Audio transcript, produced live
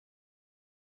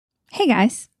Hey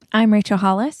guys, I'm Rachel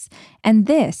Hollis, and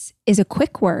this is a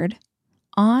quick word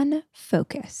on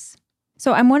focus.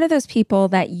 So I'm one of those people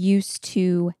that used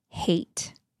to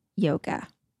hate yoga.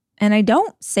 And I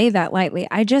don't say that lightly.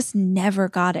 I just never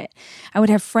got it. I would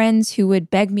have friends who would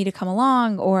beg me to come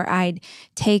along, or I'd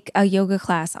take a yoga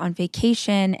class on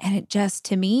vacation. And it just,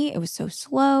 to me, it was so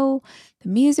slow. The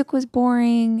music was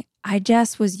boring. I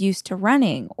just was used to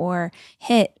running or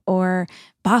hit or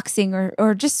boxing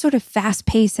or just sort of fast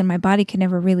pace. And my body could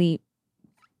never really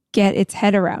get its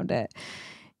head around it.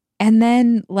 And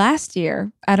then last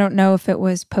year, I don't know if it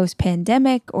was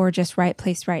post-pandemic or just right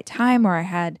place, right time, or I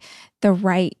had the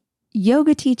right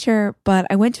yoga teacher, but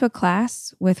I went to a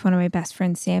class with one of my best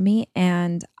friends, Sammy,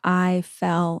 and I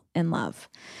fell in love.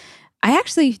 I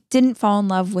actually didn't fall in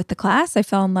love with the class. I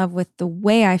fell in love with the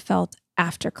way I felt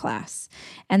after class.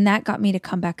 And that got me to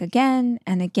come back again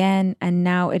and again. And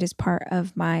now it is part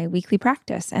of my weekly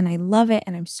practice. And I love it.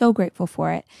 And I'm so grateful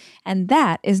for it. And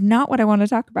that is not what I want to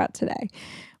talk about today.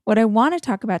 What I want to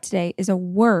talk about today is a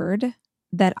word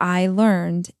that I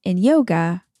learned in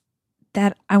yoga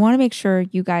that I want to make sure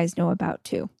you guys know about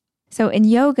too. So in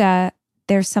yoga,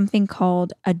 there's something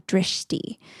called a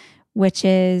drishti, which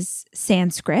is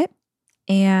Sanskrit.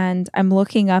 And I'm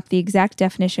looking up the exact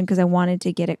definition because I wanted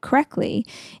to get it correctly.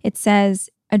 It says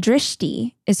a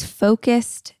drishti is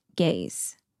focused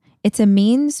gaze. It's a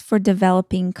means for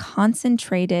developing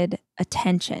concentrated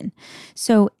attention.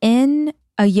 So in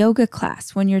a yoga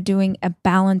class, when you're doing a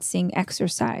balancing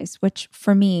exercise, which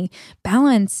for me,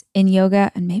 balance in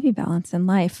yoga and maybe balance in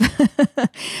life,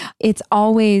 it's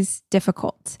always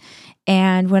difficult.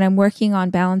 And when I'm working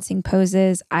on balancing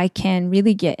poses, I can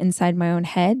really get inside my own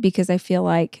head because I feel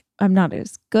like I'm not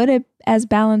as good as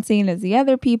balancing as the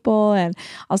other people. And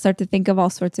I'll start to think of all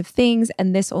sorts of things.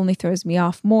 And this only throws me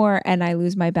off more and I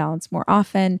lose my balance more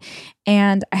often.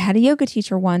 And I had a yoga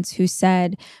teacher once who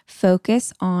said,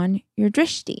 focus on your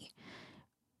drishti,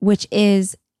 which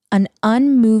is an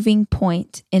unmoving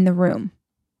point in the room.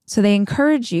 So they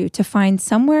encourage you to find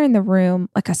somewhere in the room,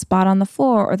 like a spot on the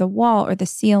floor or the wall or the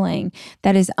ceiling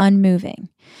that is unmoving.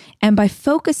 And by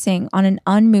focusing on an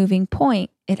unmoving point,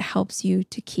 it helps you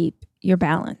to keep your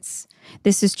balance.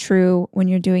 This is true when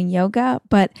you're doing yoga,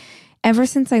 but ever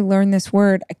since I learned this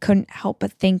word, I couldn't help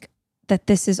but think that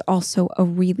this is also a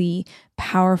really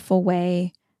powerful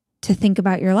way to think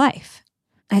about your life.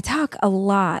 I talk a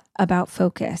lot about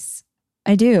focus.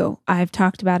 I do. I've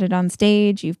talked about it on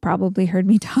stage. You've probably heard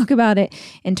me talk about it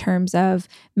in terms of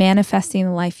manifesting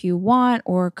the life you want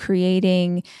or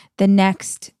creating the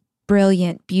next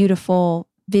brilliant, beautiful,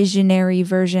 visionary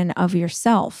version of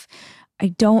yourself. I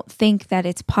don't think that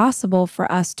it's possible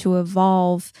for us to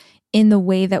evolve in the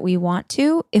way that we want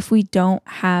to if we don't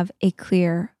have a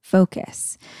clear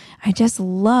focus. I just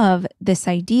love this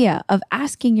idea of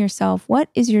asking yourself, what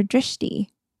is your drishti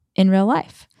in real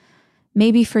life?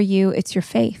 Maybe for you, it's your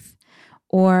faith,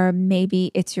 or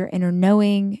maybe it's your inner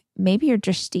knowing. Maybe your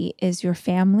drishti is your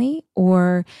family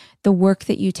or the work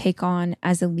that you take on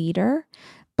as a leader.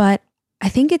 But I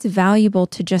think it's valuable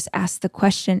to just ask the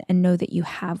question and know that you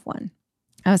have one.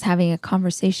 I was having a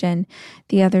conversation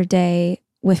the other day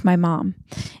with my mom,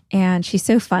 and she's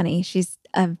so funny. She's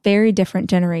a very different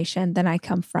generation than I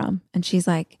come from. And she's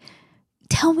like,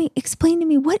 explain to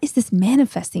me, what is this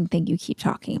manifesting thing you keep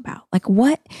talking about? Like,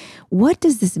 what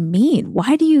does this mean?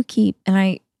 Why do you keep, and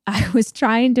I was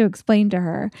trying to explain to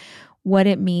her what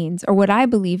it means or what I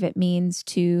believe it means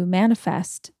to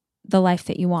manifest the life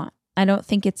that you want. I don't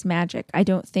think it's magic. I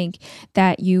don't think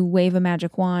that you wave a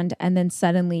magic wand and then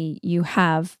suddenly you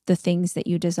have the things that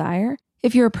you desire.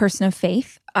 If you're a person of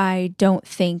faith, I don't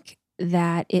think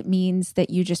that it means that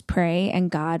you just pray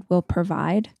and God will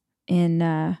provide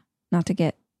not to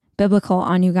get biblical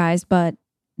on you guys, but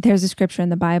there's a scripture in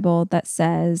the Bible that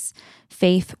says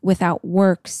faith without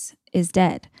works is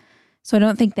dead. So I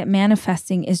don't think that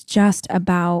manifesting is just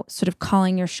about sort of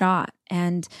calling your shot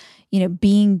and,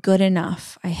 being good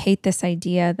enough. I hate this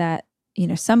idea that,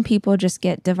 some people just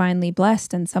get divinely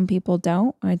blessed and some people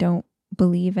don't. I don't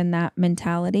believe in that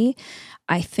mentality.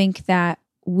 I think that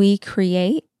we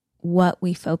create what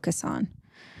we focus on.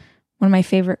 One of my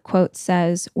favorite quotes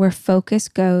says, where focus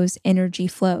goes, energy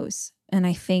flows. And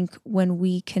I think when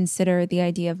we consider the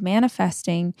idea of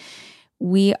manifesting,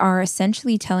 we are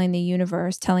essentially telling the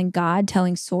universe, telling God,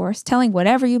 telling source, telling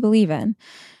whatever you believe in,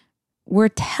 we're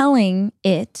telling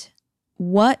it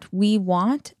what we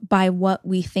want by what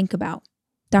we think about.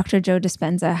 Dr. Joe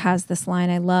Dispenza has this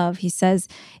line I love. He says,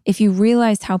 if you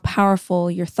realized how powerful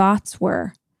your thoughts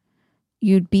were,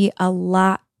 you'd be a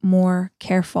lot more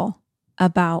careful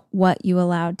about what you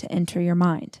allowed to enter your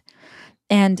mind.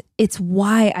 And it's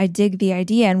why I dig the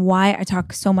idea and why I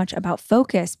talk so much about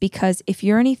focus, because if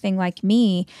you're anything like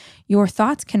me, your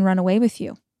thoughts can run away with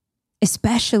you,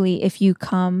 especially if you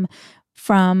come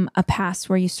from a past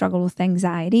where you struggled with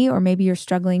anxiety, or maybe you're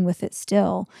struggling with it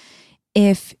still.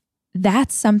 If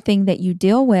that's something that you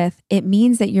deal with, it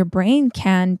means that your brain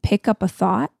can pick up a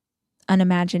thought, an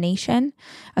imagination,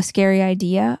 a scary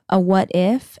idea, a what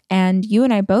if, and you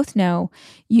and I both know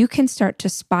you can start to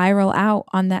spiral out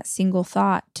on that single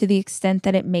thought to the extent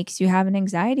that it makes you have an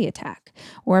anxiety attack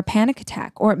or a panic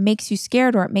attack, or it makes you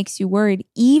scared, or it makes you worried.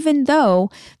 Even though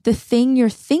the thing you're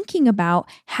thinking about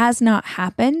has not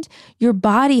happened, your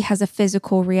body has a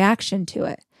physical reaction to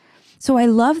it. So I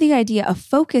love the idea of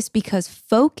focus, because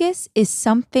focus is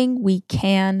something we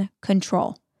can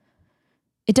control.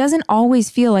 It doesn't always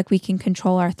feel like we can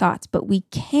control our thoughts, but we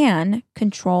can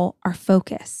control our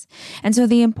focus. And so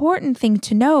the important thing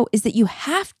to know is that you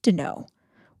have to know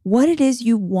what it is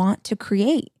you want to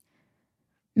create.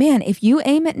 Man, if you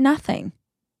aim at nothing,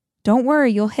 don't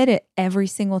worry, you'll hit it every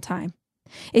single time.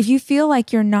 If you feel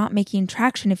like you're not making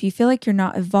traction, if you feel like you're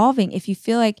not evolving, if you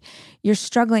feel like you're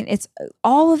struggling, it's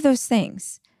all of those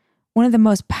things. One of the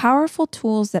most powerful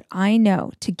tools that I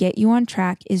know to get you on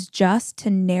track is just to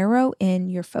narrow in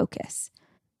your focus.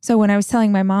 So when I was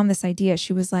telling my mom this idea,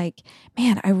 she was like,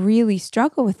 man, I really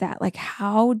struggle with that. Like,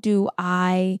 how do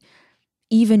I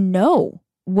even know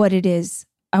what it is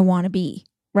I want to be?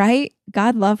 Right?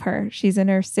 God love her. She's in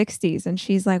her 60s and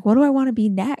she's like, what do I want to be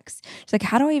next? She's like,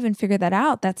 how do I even figure that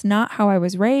out? That's not how I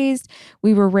was raised.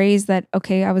 We were raised that,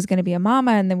 okay, I was going to be a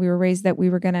mama. And then we were raised that we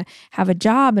were going to have a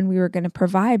job and we were going to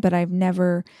provide, but I've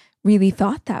never really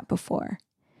thought that before.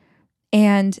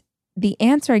 And the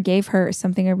answer I gave her is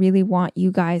something I really want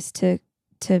you guys to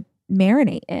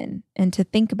marinate in and to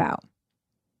think about,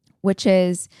 which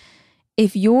is,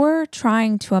 if you're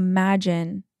trying to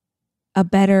imagine a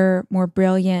better, more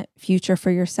brilliant future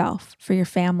for yourself, for your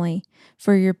family,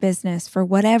 for your business, for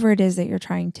whatever it is that you're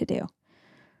trying to do,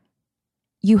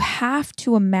 you have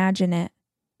to imagine it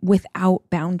without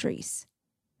boundaries.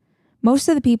 Most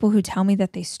of the people who tell me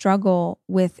that they struggle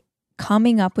with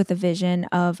coming up with a vision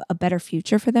of a better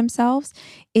future for themselves,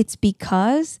 it's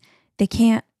because they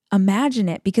can't imagine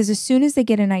it. Because as soon as they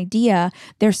get an idea,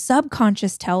 their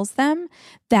subconscious tells them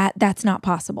that that's not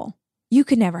possible. You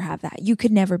could never have that. You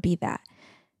could never be that.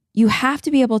 You have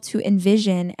to be able to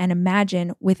envision and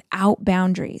imagine without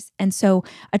boundaries. And so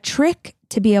a trick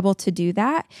to be able to do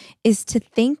that is to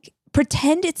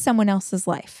pretend it's someone else's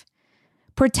life.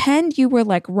 Pretend you were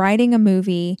like writing a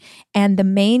movie and the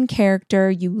main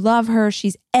character, you love her.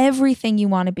 She's everything you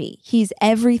want to be. He's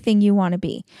everything you want to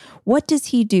be. What does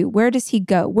he do? Where does he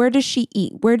go? Where does she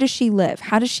eat? Where does she live?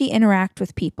 How does she interact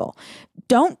with people?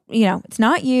 It's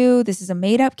not you. This is a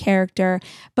made up character,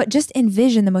 but just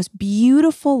envision the most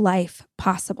beautiful life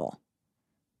possible.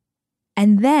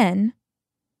 And then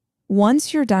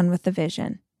once you're done with the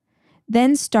vision,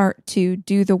 then start to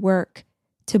do the work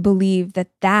to believe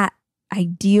that that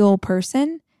ideal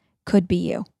person could be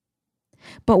you.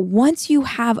 But once you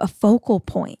have a focal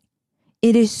point,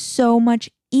 it is so much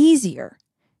easier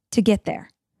to get there,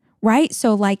 right?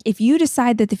 So like if you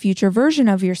decide that the future version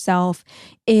of yourself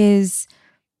is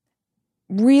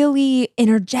really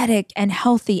energetic and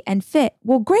healthy and fit,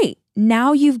 well, great.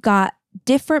 Now you've got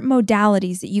different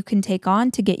modalities that you can take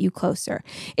on to get you closer.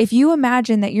 If you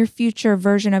imagine that your future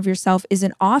version of yourself is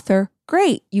an author,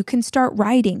 great. You can start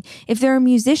writing. If they're a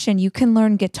musician, you can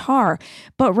learn guitar.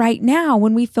 But right now,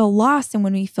 when we feel lost and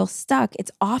when we feel stuck,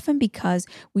 it's often because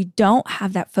we don't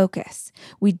have that focus.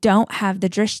 We don't have the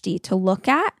drishti to look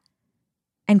at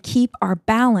and keep our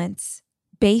balance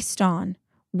based on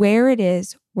where it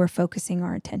is we're focusing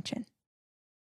our attention.